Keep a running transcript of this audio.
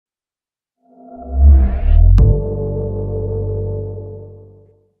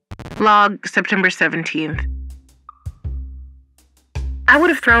Log, September 17th. I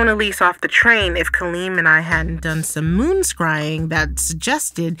would have thrown Elise off the train if Kaleem and I hadn't done some moon scrying that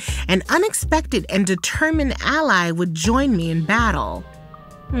suggested an unexpected and determined ally would join me in battle.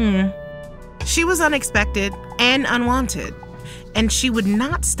 She was unexpected and unwanted, and she would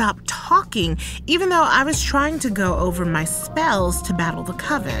not stop talking even though I was trying to go over my spells to battle the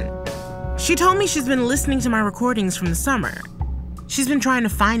coven. She told me she's been listening to my recordings from the summer. She's been trying to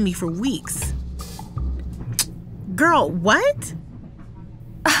find me for weeks. Girl, what?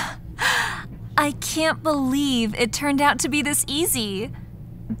 I can't believe it turned out to be this easy.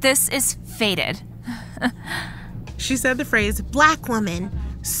 This is fated. She said the phrase, black woman,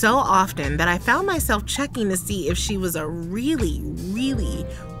 so often that I found myself checking to see if she was a really, really,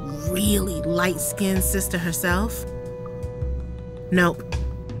 really light-skinned sister herself. Nope.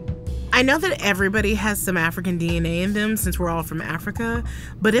 I know that everybody has some African DNA in them since we're all from Africa,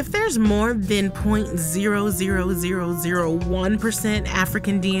 but if there's more than 0.00001%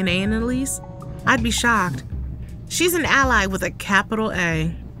 African DNA in Elise, I'd be shocked. She's an ally with a capital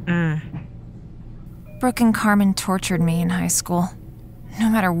A. Brooke and Carmen tortured me in high school. No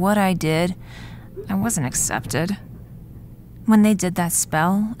matter what I did, I wasn't accepted. When they did that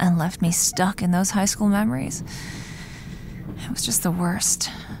spell and left me stuck in those high school memories, it was just the worst.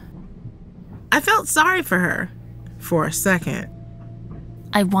 I felt sorry for her for a second.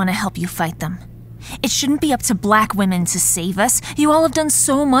 I want to help you fight them. It shouldn't be up to black women to save us. You all have done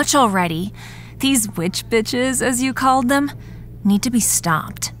so much already. These witch bitches, as you called them, need to be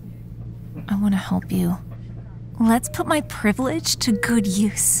stopped. I want to help you. Let's put my privilege to good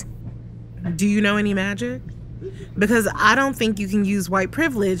use. Do you know any magic? Because I don't think you can use white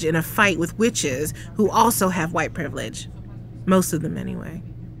privilege in a fight with witches who also have white privilege. Most of them, anyway.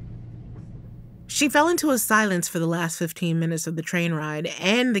 She fell into a silence for the last 15 minutes of the train ride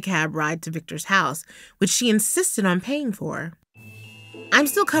and the cab ride to Victor's house, which she insisted on paying for. I'm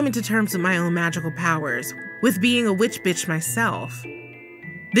still coming to terms with my own magical powers, with being a witch bitch myself.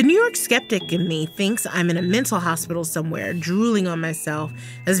 The New York skeptic in me thinks I'm in a mental hospital somewhere, drooling on myself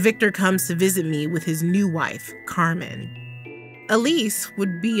as Victor comes to visit me with his new wife, Carmen. Elise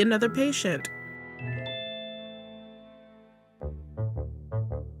would be another patient.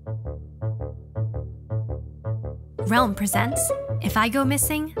 Realm presents If I Go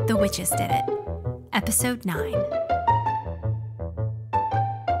Missing, The Witches Did It. Episode 9.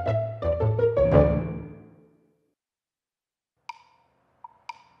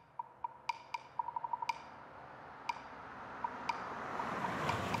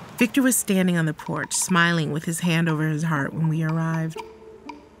 Victor was standing on the porch, smiling with his hand over his heart when we arrived.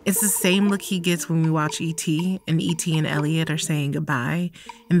 It's the same look he gets when we watch E.T., and E.T. and Elliot are saying goodbye,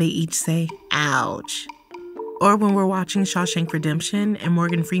 and they each say, ouch. Or when we're watching Shawshank Redemption, and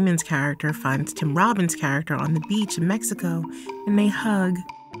Morgan Freeman's character finds Tim Robbins' character on the beach in Mexico, and they hug.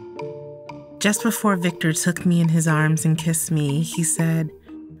 Just before Victor took me in his arms and kissed me, he said,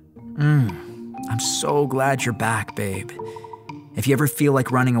 I'm so glad you're back, babe. If you ever feel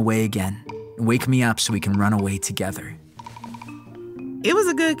like running away again, wake me up so we can run away together. It was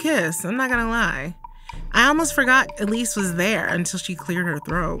a good kiss, I'm not gonna lie. I almost forgot Elise was there until she cleared her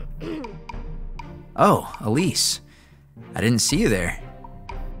throat. Oh, Elise. I didn't see you there.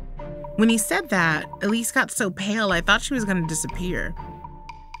 When he said that, Elise got so pale I thought she was gonna disappear.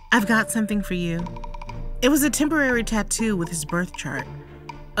 I've got something for you. It was a temporary tattoo with his birth chart.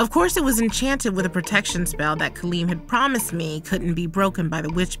 Of course, it was enchanted with a protection spell that Kaleem had promised me couldn't be broken by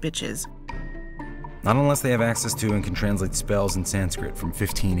the witch bitches. Not unless they have access to and can translate spells in Sanskrit from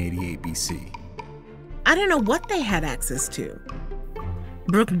 1588 BC. I don't know what they had access to.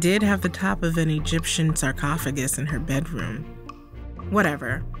 Brooke did have the top of an Egyptian sarcophagus in her bedroom.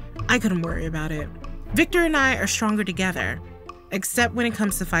 Whatever. I couldn't worry about it. Victor and I are stronger together, except when it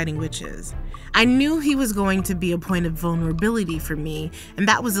comes to fighting witches. I knew he was going to be a point of vulnerability for me, and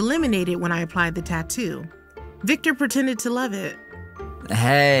that was eliminated when I applied the tattoo. Victor pretended to love it.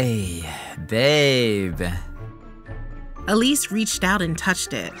 Hey, babe. Elise reached out and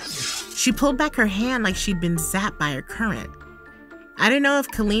touched it. She pulled back her hand like she'd been zapped by a current. I didn't know if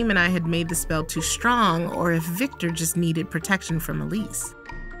Kaleem and I had made the spell too strong or if Victor just needed protection from Elise.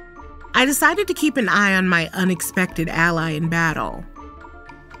 I decided to keep an eye on my unexpected ally in battle.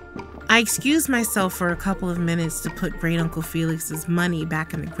 I excused myself for a couple of minutes to put Great Uncle Felix's money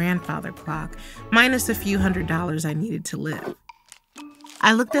back in the grandfather clock, minus a few $100s I needed to live.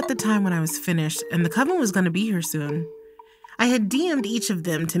 I looked at the time when I was finished, and the coven was going to be here soon. I had DM'd each of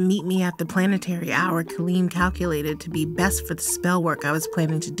them to meet me at the planetary hour Kaleem calculated to be best for the spell work I was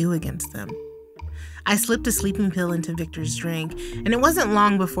planning to do against them. I slipped a sleeping pill into Victor's drink, and it wasn't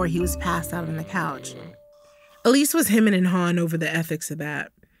long before he was passed out on the couch. Elise was hemming and hawing over the ethics of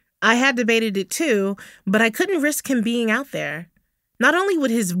that. I had debated it too, but I couldn't risk him being out there. Not only would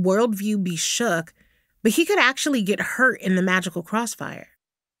his worldview be shook, but he could actually get hurt in the magical crossfire.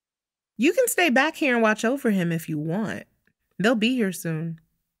 You can stay back here and watch over him if you want. They'll be here soon.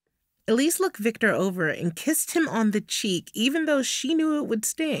 Elise looked Victor over and kissed him on the cheek, even though she knew it would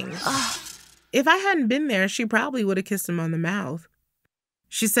sting. If I hadn't been there, she probably would have kissed him on the mouth.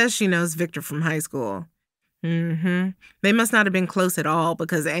 She says she knows Victor from high school. They must not have been close at all,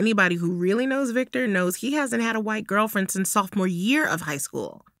 because anybody who really knows Victor knows he hasn't had a white girlfriend since sophomore year of high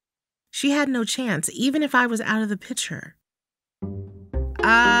school. She had no chance, even if I was out of the picture.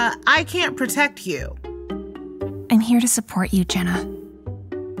 I can't protect you. I'm here to support you, Jenna.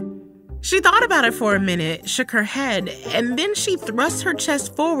 She thought about it for a minute, shook her head, and then she thrust her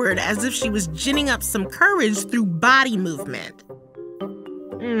chest forward as if she was ginning up some courage through body movement.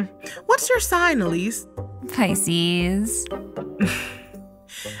 What's your sign, Elise? Pisces.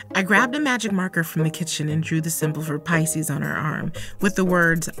 I grabbed a magic marker from the kitchen and drew the symbol for Pisces on her arm, with the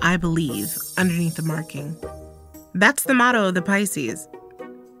words, I believe, underneath the marking. That's the motto of the Pisces.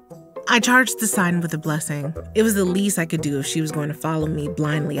 I charged the sign with a blessing. It was the least I could do if she was going to follow me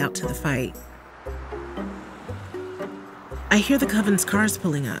blindly out to the fight. I hear the coven's cars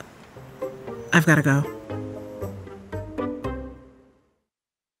pulling up. I've got to go.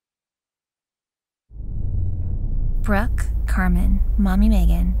 Brooke, Carmen, Mommy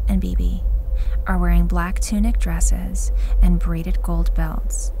Megan, and BB are wearing black tunic dresses and braided gold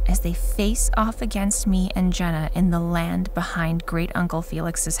belts as they face off against me and Jenna in the land behind Great Uncle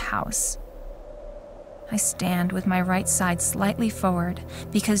Felix's house. I stand with my right side slightly forward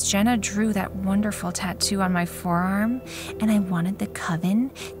because Jenna drew that wonderful tattoo on my forearm, and I wanted the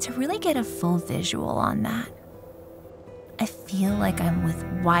coven to really get a full visual on that. I feel like I'm with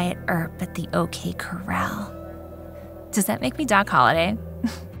Wyatt Earp at the OK Corral. Does that make me Doc Holliday?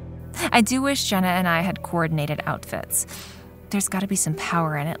 I do wish Jenna and I had coordinated outfits. There's got to be some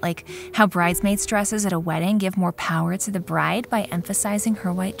power in it, like how bridesmaids' dresses at a wedding give more power to the bride by emphasizing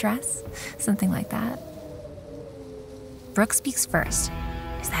her white dress. Something like that. Brooke speaks first.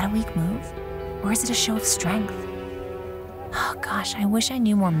 Is that a weak move? Or is it a show of strength? Oh gosh, I wish I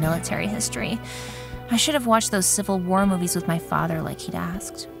knew more military history. I should have watched those Civil War movies with my father like he'd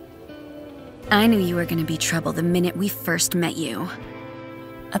asked. I knew you were going to be trouble the minute we first met you.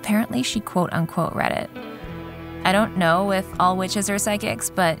 Apparently, she quote-unquote read it. I don't know if all witches are psychics,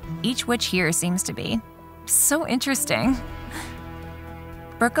 but each witch here seems to be. So interesting.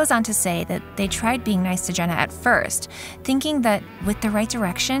 Brooke goes on to say that they tried being nice to Jenna at first, thinking that with the right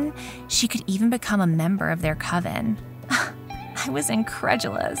direction, she could even become a member of their coven. I was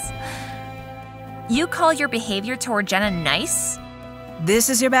incredulous. You call your behavior toward Jenna nice? This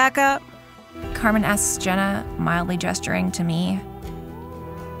is your backup? Carmen asks Jenna, mildly gesturing to me.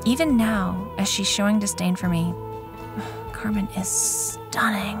 Even now, as she's showing disdain for me, Carmen is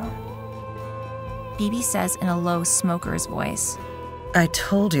stunning. BB says in a low smoker's voice, I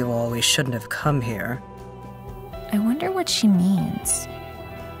told you all we shouldn't have come here. I wonder what she means.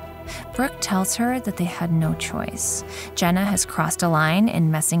 Brooke tells her that they had no choice. Jenna has crossed a line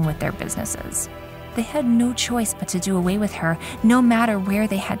in messing with their businesses. They had no choice but to do away with her, no matter where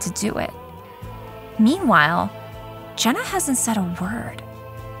they had to do it. Meanwhile, Jenna hasn't said a word.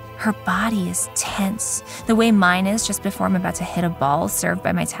 Her body is tense, the way mine is just before I'm about to hit a ball served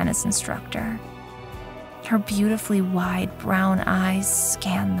by my tennis instructor. Her beautifully wide brown eyes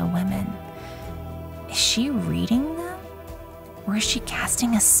scan the women. Is she reading them? Or is she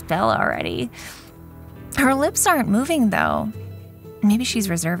casting a spell already? Her lips aren't moving, though. Maybe she's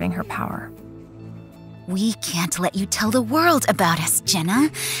reserving her power. We can't let you tell the world about us, Jenna,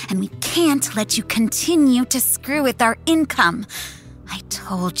 and we can't let you continue to screw with our income. I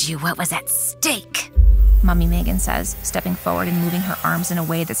told you what was at stake. Mommy Megan says, stepping forward and moving her arms in a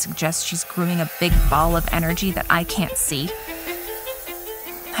way that suggests she's grooming a big ball of energy that I can't see.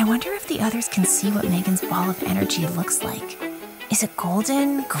 I wonder if the others can see what Megan's ball of energy looks like. Is it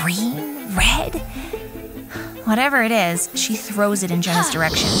golden, green, red? Whatever it is, she throws it in Jenna's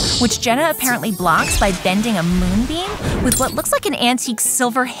direction, which Jenna apparently blocks by bending a moonbeam with what looks like an antique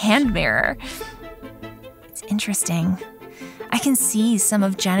silver hand mirror. It's interesting. I can see some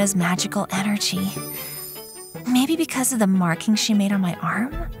of Jenna's magical energy. Maybe because of the marking she made on my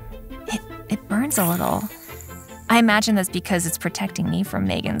arm? It burns a little. I imagine that's because it's protecting me from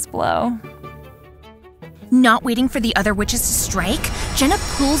Megan's blow. Not waiting for the other witches to strike, Jenna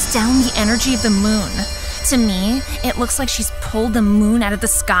pulls down the energy of the moon. To me, it looks like she's pulled the moon out of the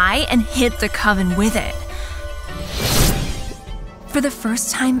sky and hit the coven with it. For the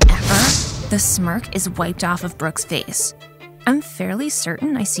first time ever, the smirk is wiped off of Brooke's face. I'm fairly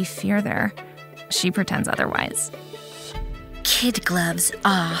certain I see fear there. She pretends otherwise. Kid gloves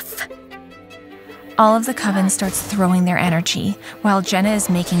off. All of the coven starts throwing their energy, while Jenna is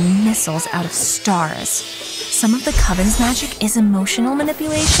making missiles out of stars. Some of the coven's magic is emotional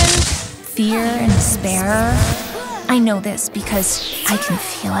manipulation, fear and despair. I know this because I can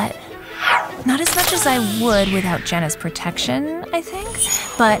feel it. Not as much as I would without Jenna's protection, I think,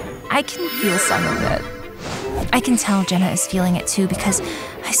 but I can feel some of it. I can tell Jenna is feeling it too because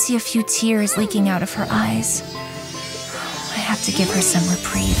I see a few tears leaking out of her eyes. I have to give her some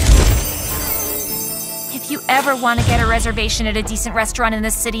reprieve. If you ever want to get a reservation at a decent restaurant in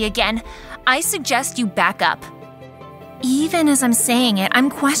this city again, I suggest you back up. Even as I'm saying it, I'm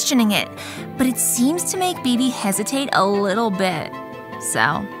questioning it, but it seems to make BB hesitate a little bit. So,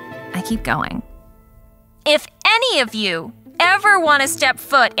 I keep going. If any of you ever want to step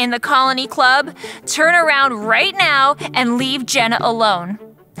foot in the Colony Club, turn around right now and leave Jenna alone.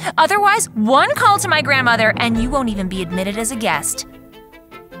 Otherwise, one call to my grandmother and you won't even be admitted as a guest.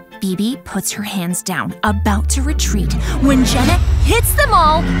 BB puts her hands down, about to retreat, when Jenna hits them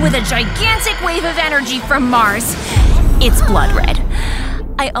all with a gigantic wave of energy from Mars. It's blood red.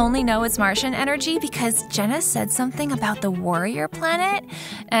 I only know it's Martian energy because Jenna said something about the warrior planet,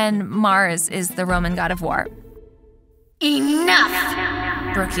 and Mars is the Roman god of war.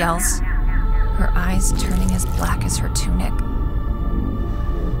 Enough! Brooke yells, her eyes turning as black as her tunic.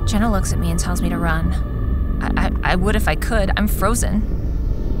 Jenna looks at me and tells me to run. I would if I could. I'm frozen.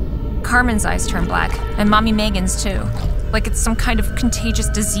 Carmen's eyes turn black, and Mommy Megan's too, like it's some kind of contagious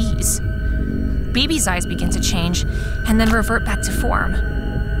disease. BB's eyes begin to change, and then revert back to form.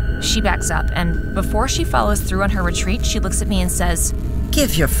 She backs up, and before she follows through on her retreat, she looks at me and says,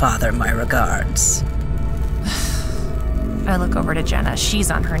 Give your father my regards. I look over to Jenna. She's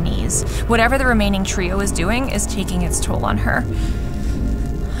on her knees. Whatever the remaining trio is doing is taking its toll on her.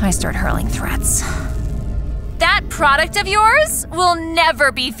 I start hurling threats. That product of yours will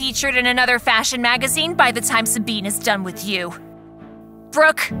never be featured in another fashion magazine by the time Sabine is done with you.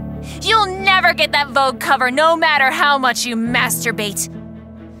 Brooke, you'll never get that Vogue cover no matter how much you masturbate.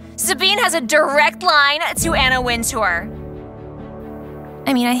 Sabine has a direct line to Anna Wintour.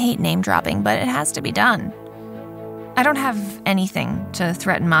 I mean, I hate name dropping, but it has to be done. I don't have anything to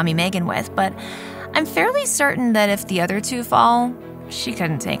threaten Mommy Megan with, but I'm fairly certain that if the other two fall, she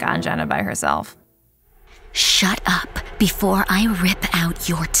couldn't take on Jenna by herself. Shut up before I rip out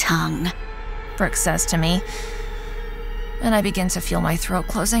your tongue, Brooke says to me, and I begin to feel my throat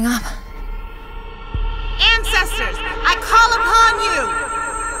closing up. Ancestors, I call upon you!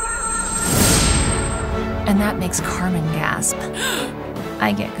 And that makes Carmen gasp.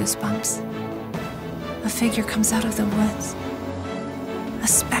 I get goosebumps. A figure comes out of the woods. A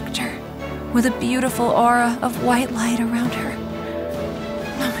specter with a beautiful aura of white light around her.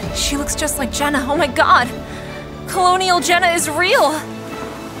 No, she looks just like Jenna. Oh my god! Colonial Jenna is real!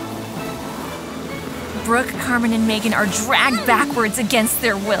 Brooke, Carmen, and Megan are dragged backwards against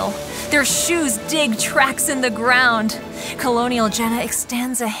their will. Their shoes dig tracks in the ground. Colonial Jenna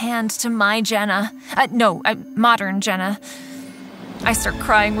extends a hand to my Jenna. Modern Jenna. I start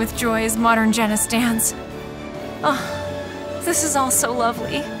crying with joy as modern Jenna stands. Oh, this is all so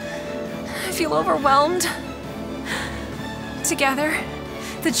lovely. I feel overwhelmed. Together,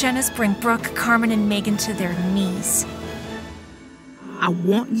 the Jennas bring Brooke, Carmen, and Megan to their knees. I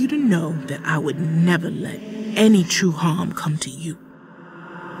want you to know that I would never let any true harm come to you.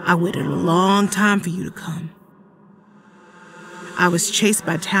 I waited a long time for you to come. I was chased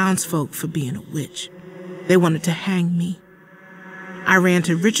by townsfolk for being a witch. They wanted to hang me. I ran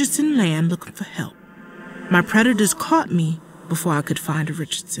to Richardson Land looking for help. My predators caught me before I could find a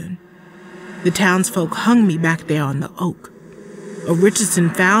Richardson. The townsfolk hung me back there on the oak. A Richardson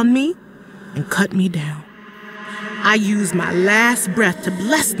found me and cut me down. I used my last breath to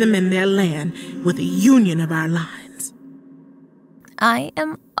bless them in their land with a union of our lines. I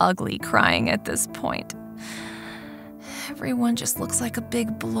am ugly crying at this point. Everyone just looks like a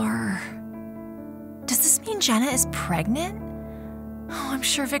big blur. Does this mean Jenna is pregnant? Oh, I'm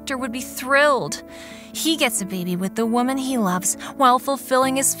sure Victor would be thrilled. He gets a baby with the woman he loves while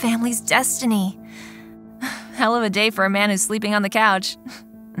fulfilling his family's destiny. Hell of a day for a man who's sleeping on the couch.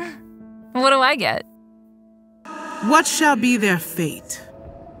 What do I get? What shall be their fate?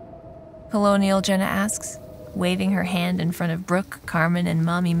 Colonial Jenna asks, waving her hand in front of Brooke, Carmen, and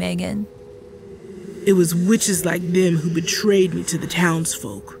Mommy Megan. It was witches like them who betrayed me to the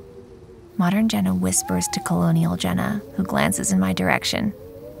townsfolk. Modern Jenna whispers to colonial Jenna, who glances in my direction.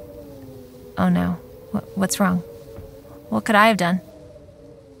 Oh no, what's wrong? What could I have done?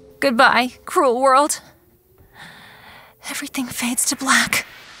 Goodbye, cruel world. Everything fades to black.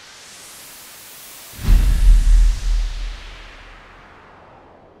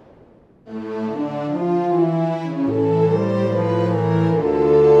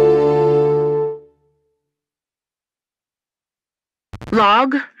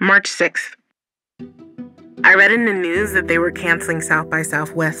 Log, March 6th. I read in the news that they were canceling South by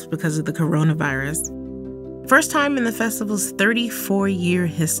Southwest because of the coronavirus. First time in the festival's 34-year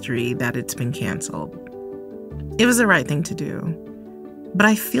history that it's been canceled. It was the right thing to do, but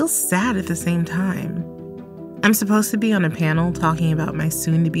I feel sad at the same time. I'm supposed to be on a panel talking about my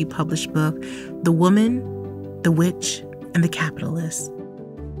soon-to-be published book, The Woman, the Witch, and the Capitalist.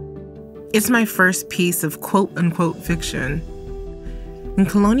 It's my first piece of quote-unquote fiction. When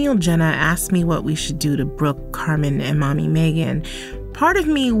Colonial Jenna asked me what we should do to Brooke, Carmen, and Mommy Megan, part of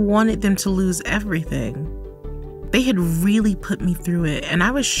me wanted them to lose everything. They had really put me through it, and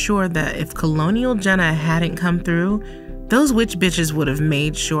I was sure that if Colonial Jenna hadn't come through, those witch bitches would have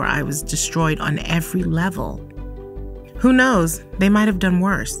made sure I was destroyed on every level. Who knows, they might have done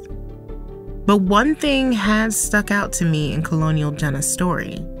worse. But one thing has stuck out to me in Colonial Jenna's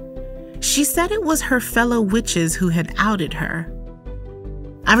story. She said it was her fellow witches who had outed her.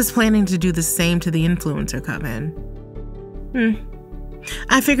 I was planning to do the same to the influencer coven.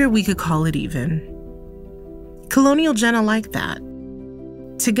 I figured we could call it even. Colonial Jenna liked that.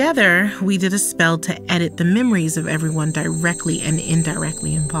 Together, we did a spell to edit the memories of everyone directly and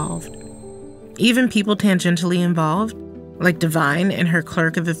indirectly involved. Even people tangentially involved, like Divine and her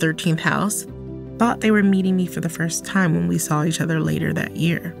clerk of the 13th house, thought they were meeting me for the first time when we saw each other later that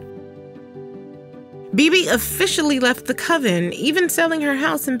year. BB officially left the coven, even selling her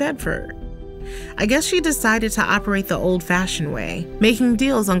house in Bedford. I guess she decided to operate the old-fashioned way, making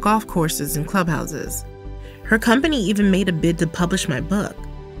deals on golf courses and clubhouses. Her company even made a bid to publish my book.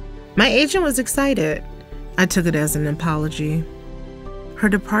 My agent was excited. I took it as an apology. Her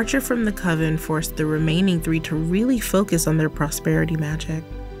departure from the coven forced the remaining 3 to really focus on their prosperity magic.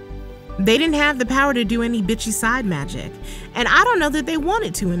 They didn't have the power to do any bitchy side magic, and I don't know that they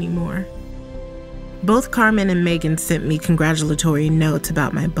wanted to anymore. Both Carmen and Megan sent me congratulatory notes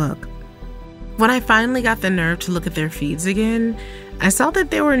about my book. When I finally got the nerve to look at their feeds again, I saw that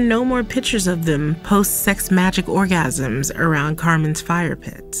there were no more pictures of them post-sex magic orgasms around Carmen's fire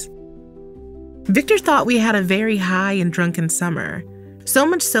pits. Victor thought we had a very high and drunken summer, so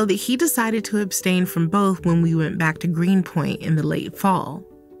much so that he decided to abstain from both when we went back to Greenpoint in the late fall.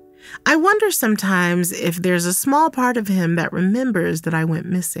 I wonder sometimes if there's a small part of him that remembers that I went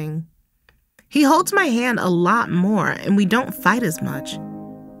missing. He holds my hand a lot more, and we don't fight as much.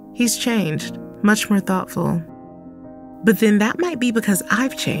 He's changed, much more thoughtful. But then that might be because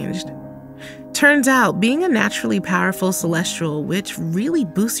I've changed. Turns out, being a naturally powerful celestial witch really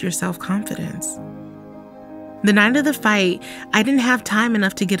boosts your self-confidence. The night of the fight, I didn't have time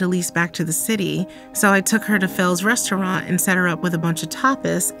enough to get Elise back to the city, so I took her to Fell's restaurant and set her up with a bunch of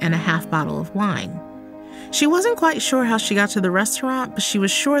tapas and a half bottle of wine. She wasn't quite sure how she got to the restaurant, but she was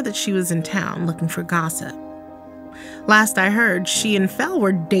sure that she was in town looking for gossip. Last I heard, she and Fell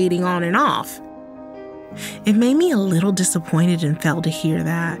were dating on and off. It made me a little disappointed in Fell to hear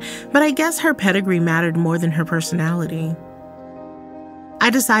that, but I guess her pedigree mattered more than her personality. I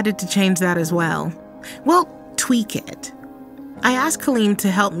decided to change that as well. Well, tweak it. I asked Kaleem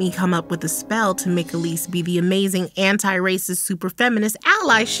to help me come up with a spell to make Elise be the amazing anti-racist super feminist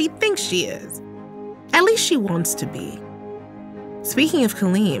ally she thinks she is. At least she wants to be. Speaking of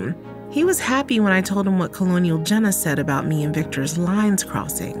Kaleem, he was happy when I told him what Colonial Jenna said about me and Victor's lines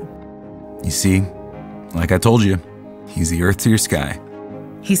crossing. You see, like I told you, he's the earth to your sky,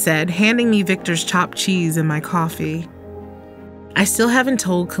 he said, handing me Victor's chopped cheese and my coffee. I still haven't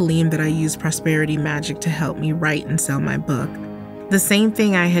told Kaleem that I use prosperity magic to help me write and sell my book, the same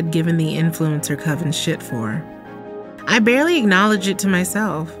thing I had given the influencer coven shit for. I barely acknowledge it to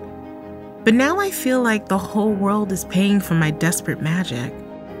myself. But now I feel like the whole world is paying for my desperate magic.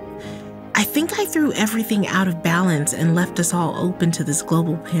 I think I threw everything out of balance and left us all open to this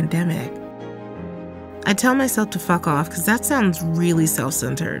global pandemic. I tell myself to fuck off because that sounds really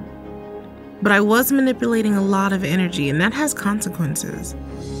self-centered. But I was manipulating a lot of energy, and that has consequences.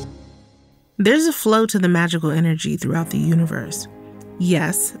 There's a flow to the magical energy throughout the universe.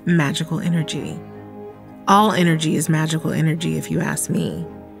 Yes, magical energy. All energy is magical energy if you ask me.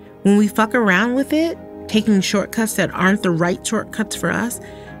 When we fuck around with it, taking shortcuts that aren't the right shortcuts for us,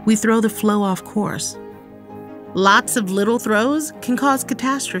 we throw the flow off course. Lots of little throws can cause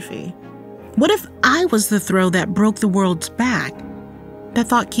catastrophe. What if I was the throw that broke the world's back? That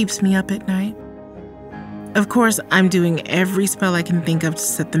thought keeps me up at night. Of course, I'm doing every spell I can think of to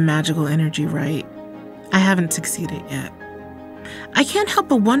set the magical energy right. I haven't succeeded yet. I can't help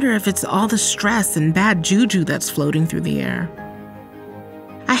but wonder if it's all the stress and bad juju that's floating through the air.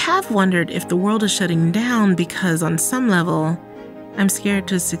 I have wondered if the world is shutting down because, on some level, I'm scared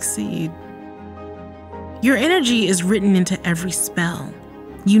to succeed. Your energy is written into every spell.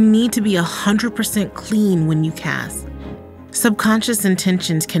 You need to be 100% clean when you cast. Subconscious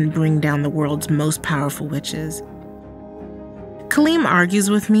intentions can bring down the world's most powerful witches. Kaleem argues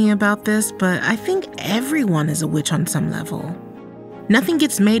with me about this, but I think everyone is a witch on some level. Nothing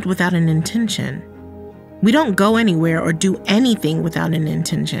gets made without an intention. We don't go anywhere or do anything without an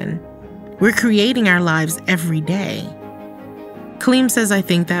intention. We're creating our lives every day. Kaleem says I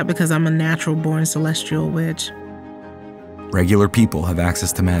think that because I'm a natural-born celestial witch. Regular people have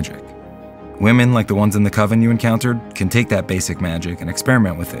access to magic. Women, like the ones in the coven you encountered, can take that basic magic and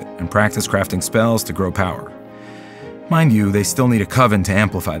experiment with it and practice crafting spells to grow power. Mind you, they still need a coven to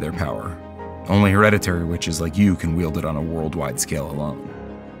amplify their power. Only hereditary witches like you can wield it on a worldwide scale alone.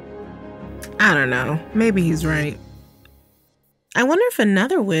 I don't know. Maybe he's right. I wonder if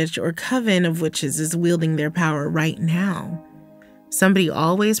another witch or coven of witches is wielding their power right now. Somebody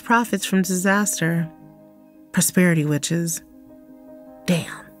always profits from disaster. Prosperity witches.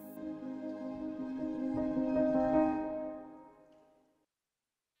 Damn.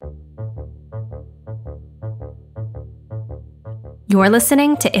 You're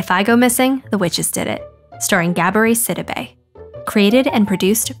listening to If I Go Missing, The Witches Did It, starring Gabourey Sidibe. Created and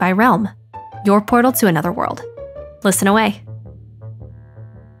produced by Realm, your portal to another world. Listen away.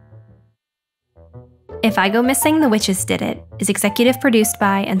 If I Go Missing, The Witches Did It is executive produced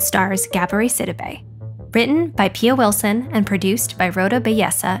by and stars Gabourey Sidibe. Written by Pia Wilson and produced by Rhoda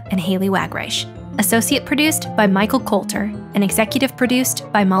Bayessa and Haley Wagreich. Associate produced by Michael Coulter and executive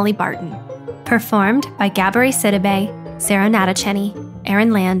produced by Molly Barton. Performed by Gabourey Sidibe, Sarah Natacheni,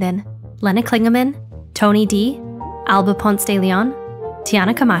 Aaron Landon, Lena Klingeman, Tony D., Alba Ponce de Leon,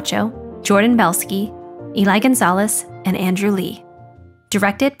 Tiana Camacho, Jordan Belsky, Eli Gonzalez, and Andrew Lee.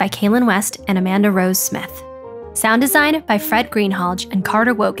 Directed by Kaylin West and Amanda Rose Smith. Sound design by Fred Greenhalgh and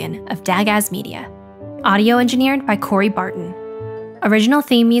Carter Wogan of Dagaz Media. Audio engineered by Corey Barton. Original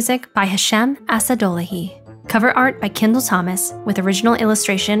theme music by Hashem Asadolahi. Cover art by Kendall Thomas with original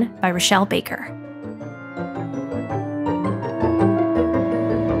illustration by Rochelle Baker.